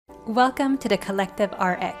Welcome to the Collective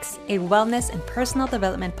RX, a wellness and personal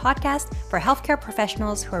development podcast for healthcare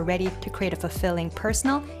professionals who are ready to create a fulfilling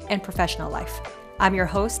personal and professional life. I'm your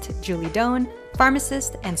host, Julie Doan,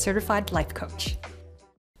 pharmacist and certified life coach.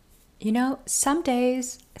 You know, some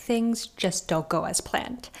days things just don't go as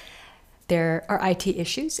planned. There are IT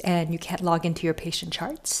issues and you can't log into your patient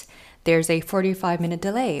charts. There's a 45-minute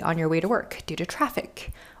delay on your way to work due to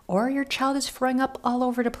traffic. Or your child is throwing up all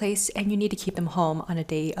over the place and you need to keep them home on a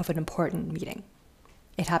day of an important meeting.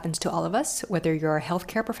 It happens to all of us, whether you're a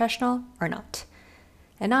healthcare professional or not.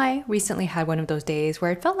 And I recently had one of those days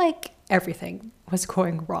where it felt like everything was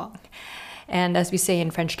going wrong. And as we say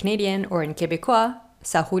in French Canadian or in Québécois,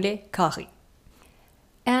 ça roulait carré.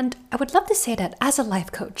 And I would love to say that as a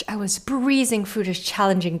life coach, I was breezing through this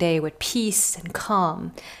challenging day with peace and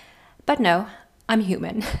calm. But no, I'm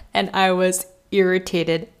human, and I was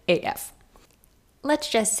irritated AF. Let's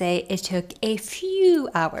just say it took a few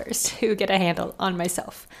hours to get a handle on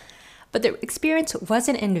myself. But the experience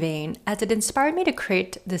wasn't in vain, as it inspired me to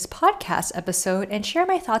create this podcast episode and share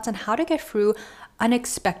my thoughts on how to get through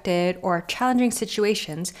unexpected or challenging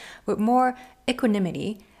situations with more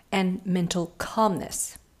equanimity and mental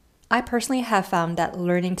calmness. I personally have found that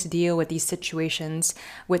learning to deal with these situations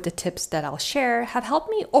with the tips that I'll share have helped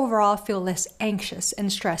me overall feel less anxious and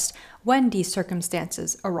stressed when these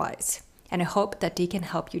circumstances arise. And I hope that they can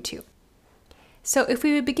help you too. So if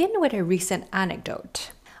we would begin with a recent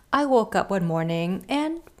anecdote, I woke up one morning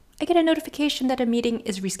and I get a notification that a meeting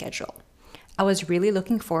is rescheduled. I was really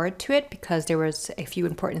looking forward to it because there was a few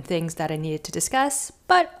important things that I needed to discuss,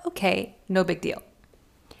 but okay, no big deal.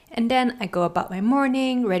 And then I go about my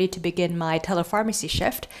morning, ready to begin my telepharmacy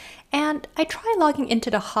shift, and I try logging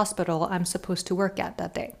into the hospital I'm supposed to work at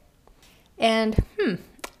that day. And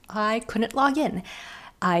I couldn't log in.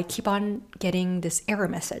 I keep on getting this error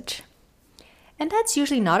message. And that's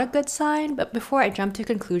usually not a good sign, but before I jump to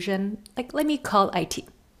conclusion, let me call IT.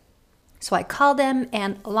 So I called them,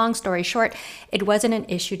 and long story short, it wasn't an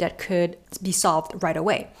issue that could be solved right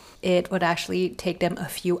away. It would actually take them a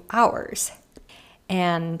few hours.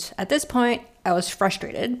 And at this point, I was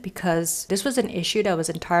frustrated because this was an issue that was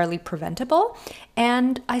entirely preventable,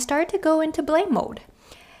 and I started to go into blame mode.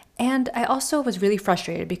 And I also was really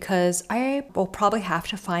frustrated because I will probably have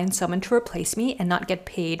to find someone to replace me and not get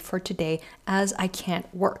paid for today as I can't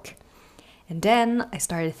work. And then I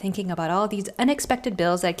started thinking about all these unexpected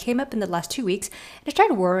bills that came up in the last 2 weeks, and I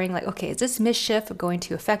started worrying okay, is this mischief going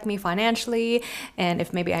to affect me financially? And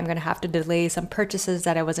if maybe I'm going to have to delay some purchases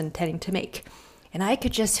that I was intending to make. And I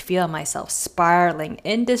could just feel myself spiraling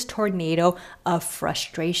in this tornado of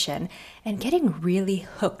frustration and getting really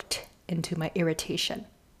hooked into my irritation.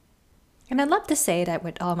 And I'd love to say that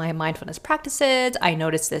with all my mindfulness practices, I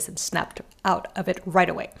noticed this and snapped out of it right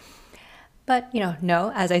away. But,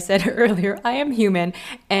 no, as I said earlier, I am human,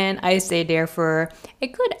 and I stayed there for a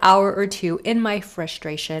good hour or two in my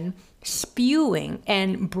frustration, spewing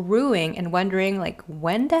and brewing and wondering,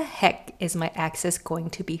 when the heck is my access going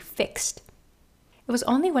to be fixed? It was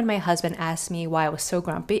only when my husband asked me why I was so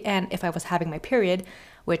grumpy and if I was having my period,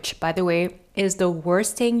 which, by the way, is the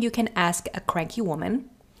worst thing you can ask a cranky woman,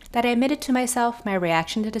 that I admitted to myself my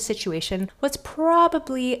reaction to the situation was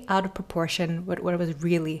probably out of proportion with what was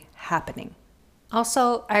really happening.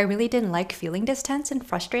 Also, I really didn't like feeling this tense and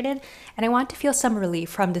frustrated, and I want to feel some relief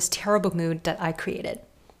from this terrible mood that I created.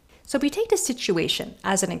 So if we take this situation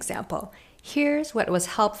as an example, here's what was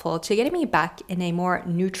helpful to getting me back in a more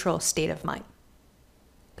neutral state of mind.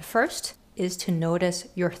 The first is to notice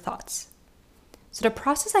your thoughts. So the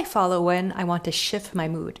process I follow when I want to shift my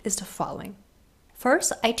mood is the following.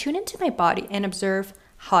 First, I tune into my body and observe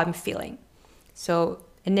how I'm feeling. So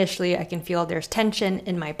initially, I can feel there's tension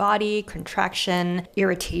in my body, contraction,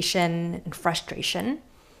 irritation, and frustration.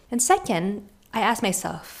 And second, I ask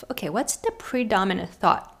myself, okay, what's the predominant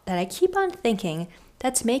thought that I keep on thinking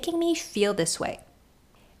that's making me feel this way?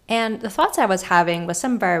 And the thoughts I was having was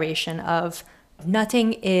some variation of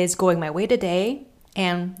nothing is going my way today.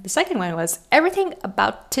 And the second one was everything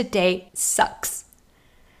about today sucks.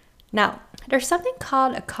 Now, there's something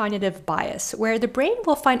called a cognitive bias where the brain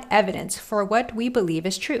will find evidence for what we believe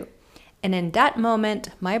is true. And in that moment,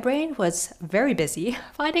 my brain was very busy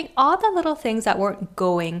finding all the little things that weren't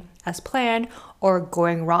going as planned or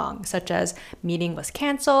going wrong, such as meeting was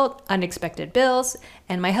canceled, unexpected bills,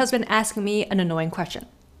 and my husband asking me an annoying question.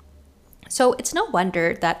 So it's no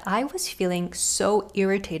wonder that I was feeling so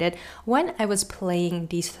irritated when I was playing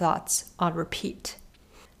these thoughts on repeat.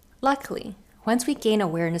 Luckily, once we gain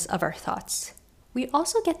awareness of our thoughts, we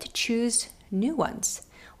also get to choose new ones.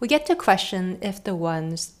 We get to question if the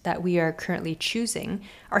ones that we are currently choosing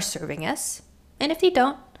are serving us, and if they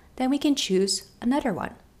don't, then we can choose another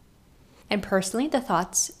one. And personally, the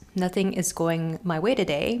thoughts, nothing is going my way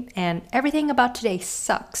today, and everything about today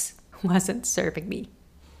sucks, wasn't serving me.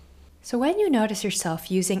 So when you notice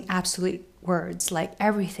yourself using absolute words like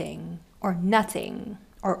everything, or nothing,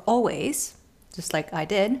 or always, just like I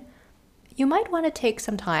did, you might want to take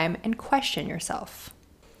some time and question yourself.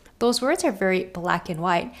 Those words are very black and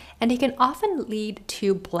white, and they can often lead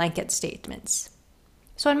to blanket statements.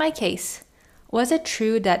 So in my case, was it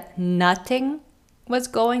true that nothing was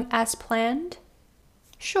going as planned?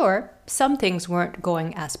 Sure, some things weren't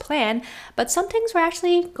going as planned, but some things were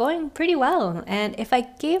actually going pretty well. And if I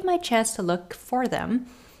gave my chance to look for them,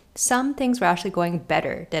 some things were actually going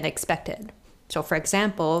better than expected. So for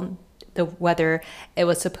example, the weather, it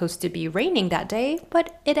was supposed to be raining that day,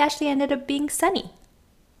 but it actually ended up being sunny.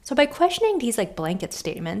 So by questioning these like blanket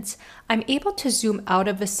statements, I'm able to zoom out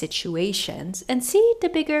of the situations and see the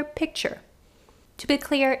bigger picture. To be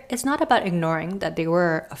clear, it's not about ignoring that there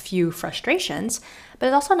were a few frustrations, but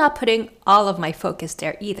it's also not putting all of my focus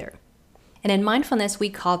there either. And in mindfulness, we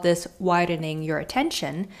call this widening your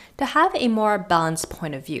attention to have a more balanced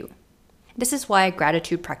point of view. This is why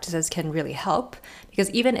gratitude practices can really help,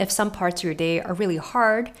 because even if some parts of your day are really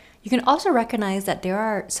hard, you can also recognize that there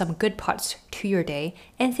are some good parts to your day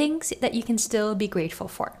and things that you can still be grateful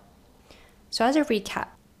for. So as a recap,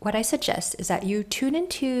 what I suggest is that you tune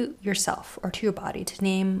into yourself or to your body to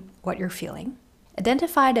name what you're feeling,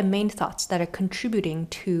 identify the main thoughts that are contributing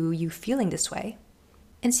to you feeling this way,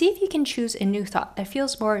 and see if you can choose a new thought that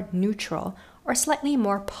feels more neutral or slightly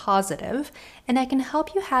more positive, and that can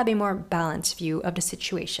help you have a more balanced view of the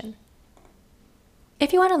situation.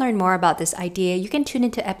 If you want to learn more about this idea, you can tune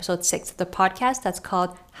into episode 6 of the podcast that's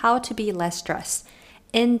called How to Be Less Stressed.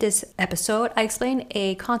 In this episode, I explain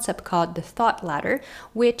a concept called the thought ladder,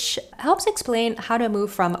 which helps explain how to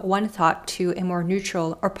move from one thought to a more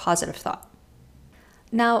neutral or positive thought.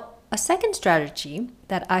 Now, a second strategy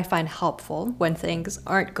that I find helpful when things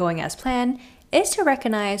aren't going as planned is to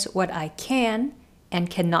recognize what I can and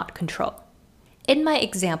cannot control. In my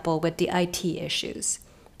example with the IT issues,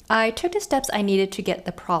 I took the steps I needed to get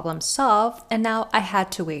the problem solved, and now I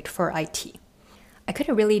had to wait for IT. I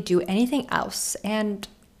couldn't really do anything else, and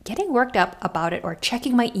getting worked up about it or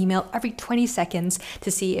checking my email every 20 seconds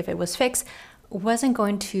to see if it was fixed wasn't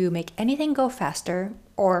going to make anything go faster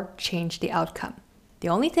or change the outcome. The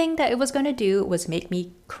only thing that it was going to do was make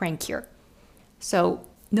me crankier. So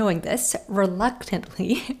knowing this,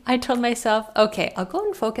 reluctantly, I told myself, okay, I'll go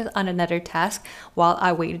and focus on another task while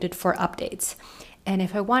I waited for updates. And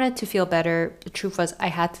if I wanted to feel better, the truth was I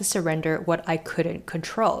had to surrender what I couldn't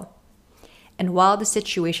control. And while the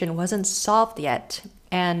situation wasn't solved yet,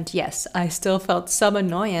 and yes, I still felt some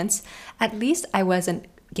annoyance, at least I wasn't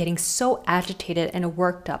getting so agitated and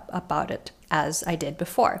worked up about it as I did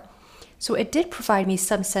before. So it did provide me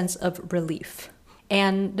some sense of relief.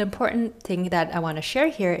 And the important thing that I want to share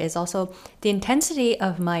here is also the intensity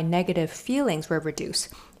of my negative feelings were reduced,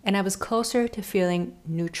 and I was closer to feeling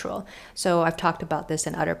neutral. So I've talked about this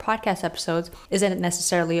in other podcast episodes. Isn't it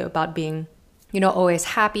necessarily about being always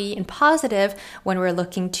happy and positive when we're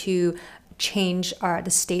looking to change the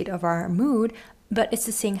state of our mood, but it's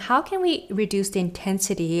the saying, how can we reduce the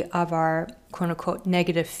intensity of our quote unquote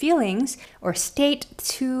negative feelings or state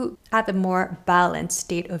to have a more balanced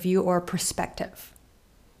state of view or perspective?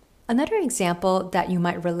 Another example that you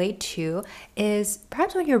might relate to is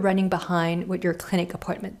perhaps when you're running behind with your clinic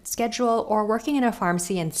appointment schedule or working in a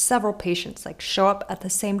pharmacy and several patients show up at the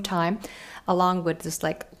same time, along with this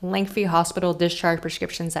lengthy hospital discharge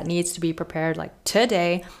prescriptions that needs to be prepared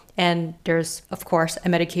today, and there's of course a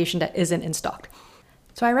medication that isn't in stock.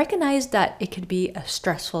 So I recognize that it could be a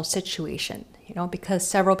stressful situation, because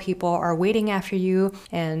several people are waiting after you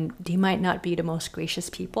and they might not be the most gracious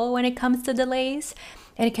people when it comes to delays,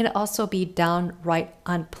 and it can also be downright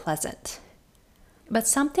unpleasant. But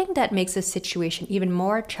something that makes this situation even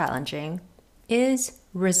more challenging is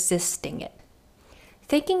resisting it.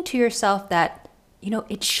 Thinking to yourself that,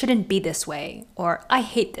 it shouldn't be this way, or I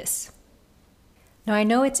hate this. Now, I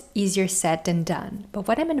know it's easier said than done, but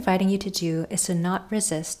what I'm inviting you to do is to not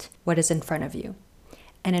resist what is in front of you.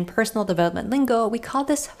 And in personal development lingo, we call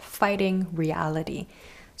this fighting reality.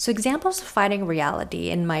 So examples of fighting reality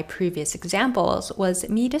in my previous examples was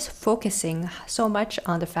me just focusing so much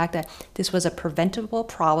on the fact that this was a preventable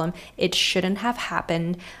problem. It shouldn't have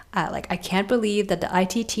happened. I can't believe that the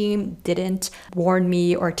IT team didn't warn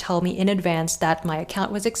me or tell me in advance that my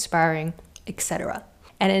account was expiring, etc.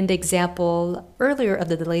 And in the example earlier of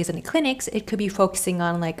the delays in the clinics, it could be focusing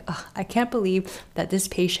on I can't believe that this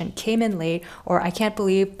patient came in late, or I can't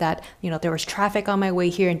believe that, there was traffic on my way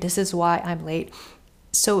here and this is why I'm late.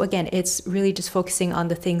 So again, it's really just focusing on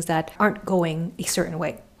the things that aren't going a certain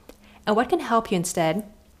way. And what can help you instead,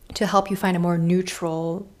 to help you find a more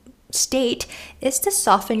neutral state, is to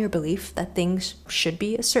soften your belief that things should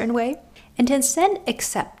be a certain way and to instead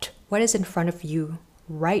accept what is in front of you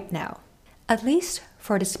right now, at least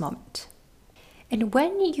for this moment. And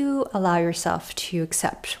when you allow yourself to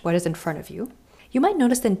accept what is in front of you, you might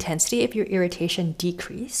notice the intensity of your irritation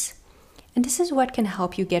decrease. And this is what can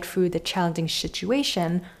help you get through the challenging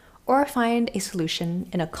situation or find a solution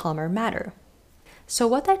in a calmer manner. So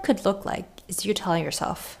what that could look like is you telling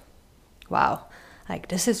yourself, wow,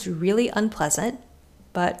 this is really unpleasant,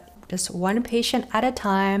 but just one patient at a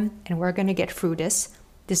time, and we're going to get through this.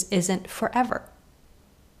 This isn't forever.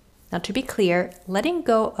 Now, to be clear, letting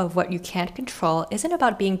go of what you can't control isn't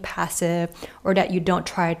about being passive or that you don't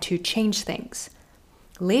try to change things.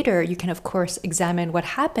 Later, you can, of course, examine what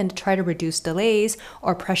happened to try to reduce delays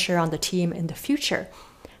or pressure on the team in the future.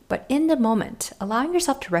 But in the moment, allowing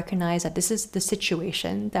yourself to recognize that this is the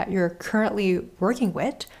situation that you're currently working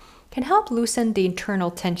with can help loosen the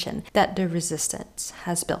internal tension that the resistance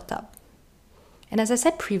has built up. And as I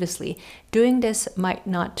said previously, doing this might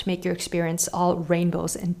not make your experience all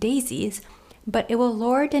rainbows and daisies, but it will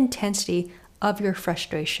lower the intensity of your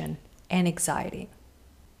frustration and anxiety.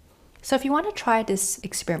 So if you want to try this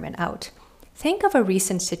experiment out, think of a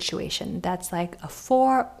recent situation that's like a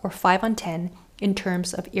 4 or 5 on 10 in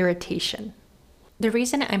terms of irritation. The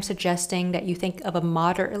reason I'm suggesting that you think of a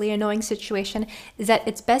moderately annoying situation is that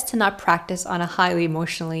it's best to not practice on a highly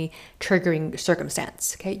emotionally triggering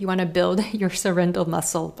circumstance. Okay, you want to build your surrender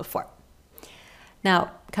muscle before.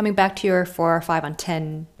 Now, coming back to your 4 or 5 on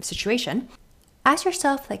 10 situation, ask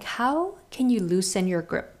yourself, how can you loosen your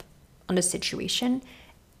grip on the situation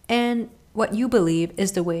and what you believe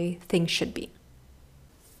is the way things should be?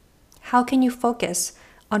 How can you focus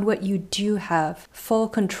on what you do have full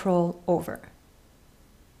control over?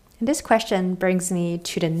 And this question brings me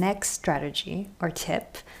to the next strategy or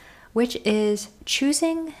tip, which is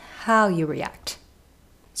choosing how you react.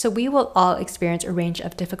 So we will all experience a range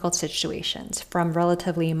of difficult situations, from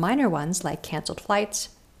relatively minor ones like canceled flights,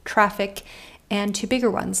 traffic, and to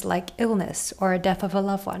bigger ones like illness or a death of a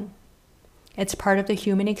loved one. It's part of the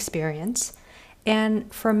human experience,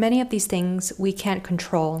 and for many of these things, we can't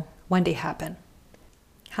control when they happen.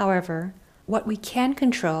 However, what we can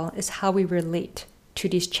control is how we relate to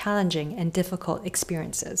these challenging and difficult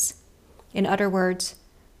experiences. In other words,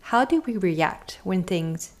 how do we react when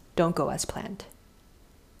things don't go as planned?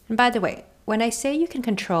 And by the way, when I say you can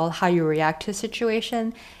control how you react to a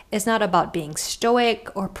situation, it's not about being stoic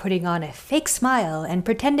or putting on a fake smile and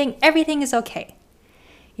pretending everything is okay.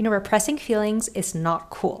 Repressing feelings is not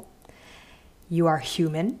cool. You are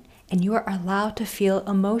human and you are allowed to feel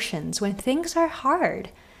emotions when things are hard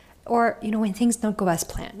or, when things don't go as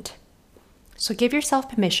planned. So give yourself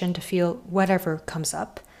permission to feel whatever comes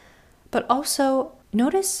up, but also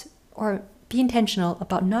notice or be intentional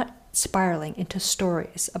about not spiraling into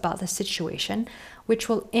stories about the situation, which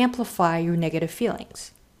will amplify your negative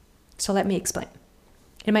feelings. So let me explain.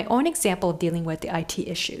 In my own example of dealing with the IT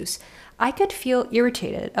issues, I could feel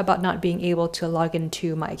irritated about not being able to log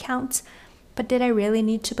into my accounts, but did I really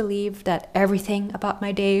need to believe that everything about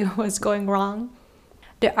my day was going wrong?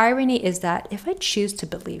 The irony is that if I choose to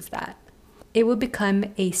believe that, it would become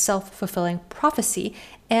a self-fulfilling prophecy,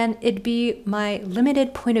 and it'd be my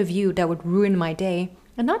limited point of view that would ruin my day,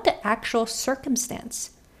 and not the actual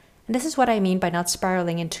circumstance. And this is what I mean by not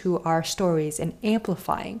spiraling into our stories and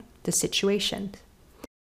amplifying the situation.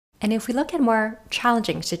 And if we look at more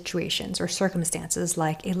challenging situations or circumstances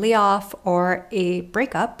like a layoff or a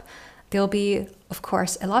breakup, there'll be, of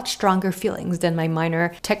course, a lot stronger feelings than my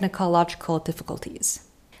minor technological difficulties.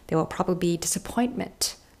 There will probably be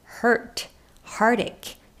disappointment, hurt,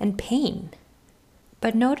 heartache, and pain.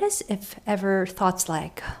 But notice if ever thoughts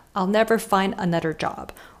like, I'll never find another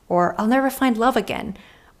job, or I'll never find love again,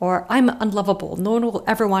 or I'm unlovable, no one will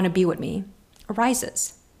ever want to be with me,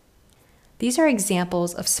 arises. These are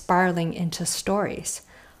examples of spiraling into stories.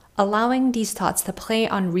 Allowing these thoughts to play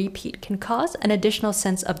on repeat can cause an additional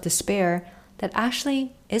sense of despair that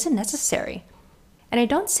actually isn't necessary. And I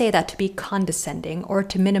don't say that to be condescending or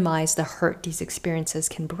to minimize the hurt these experiences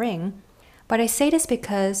can bring, but I say this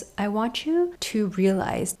because I want you to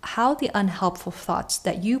realize how the unhelpful thoughts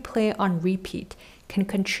that you play on repeat can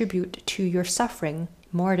contribute to your suffering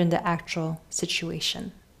more than the actual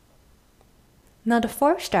situation. Now, the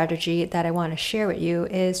fourth strategy that I want to share with you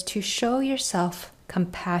is to show yourself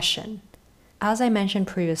compassion. As I mentioned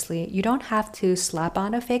previously, you don't have to slap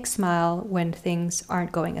on a fake smile when things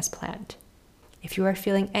aren't going as planned. If you are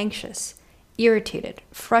feeling anxious, irritated,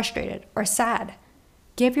 frustrated, or sad,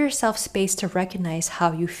 Give yourself space to recognize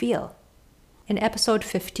how you feel. In episode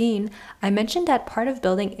 15, I mentioned that part of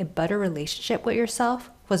building a better relationship with yourself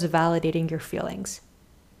was validating your feelings.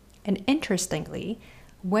 And interestingly,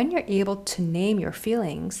 when you're able to name your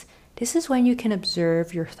feelings, this is when you can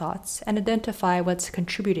observe your thoughts and identify what's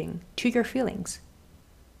contributing to your feelings.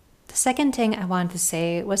 The second thing I wanted to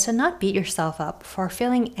say was to not beat yourself up for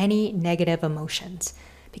feeling any negative emotions,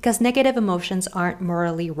 because negative emotions aren't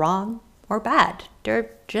morally wrong or bad.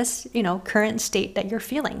 They're just, current state that you're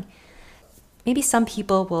feeling. Maybe some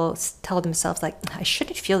people will tell themselves like, I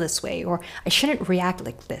shouldn't feel this way, or I shouldn't react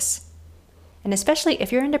like this. And especially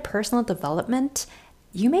if you're into personal development,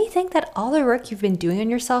 you may think that all the work you've been doing on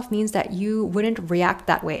yourself means that you wouldn't react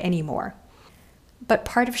that way anymore. But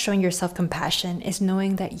part of showing yourself compassion is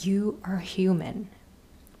knowing that you are human.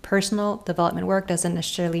 Personal development work doesn't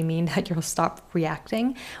necessarily mean that you'll stop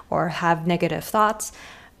reacting or have negative thoughts,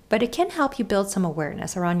 but it can help you build some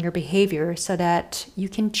awareness around your behavior so that you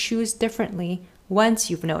can choose differently once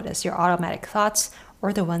you've noticed your automatic thoughts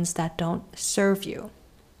or the ones that don't serve you,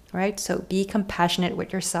 right? So be compassionate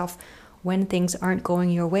with yourself when things aren't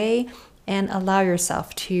going your way and allow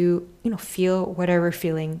yourself to, feel whatever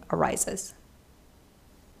feeling arises.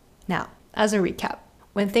 Now, as a recap,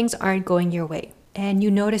 when things aren't going your way and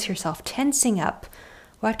you notice yourself tensing up,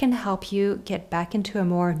 what can help you get back into a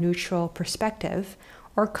more neutral perspective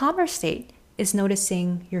or calmer state is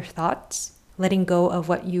noticing your thoughts, letting go of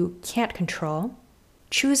what you can't control,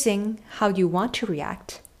 choosing how you want to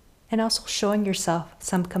react, and also showing yourself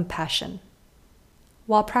some compassion.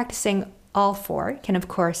 While practicing all four can of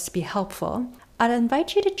course be helpful, I'd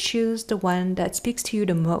invite you to choose the one that speaks to you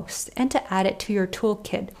the most and to add it to your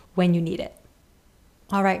toolkit when you need it.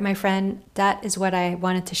 All right, my friend, that is what I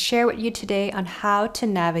wanted to share with you today on how to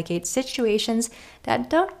navigate situations that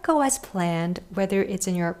don't go as planned, whether it's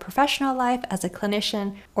in your professional life as a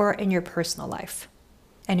clinician or in your personal life.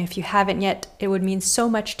 And if you haven't yet, it would mean so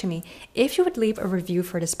much to me if you would leave a review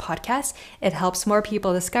for this podcast. It helps more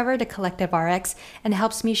people discover the Collective RX and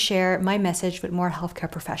helps me share my message with more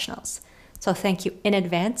healthcare professionals. So thank you in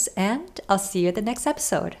advance, and I'll see you at the next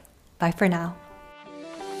episode. Bye for now.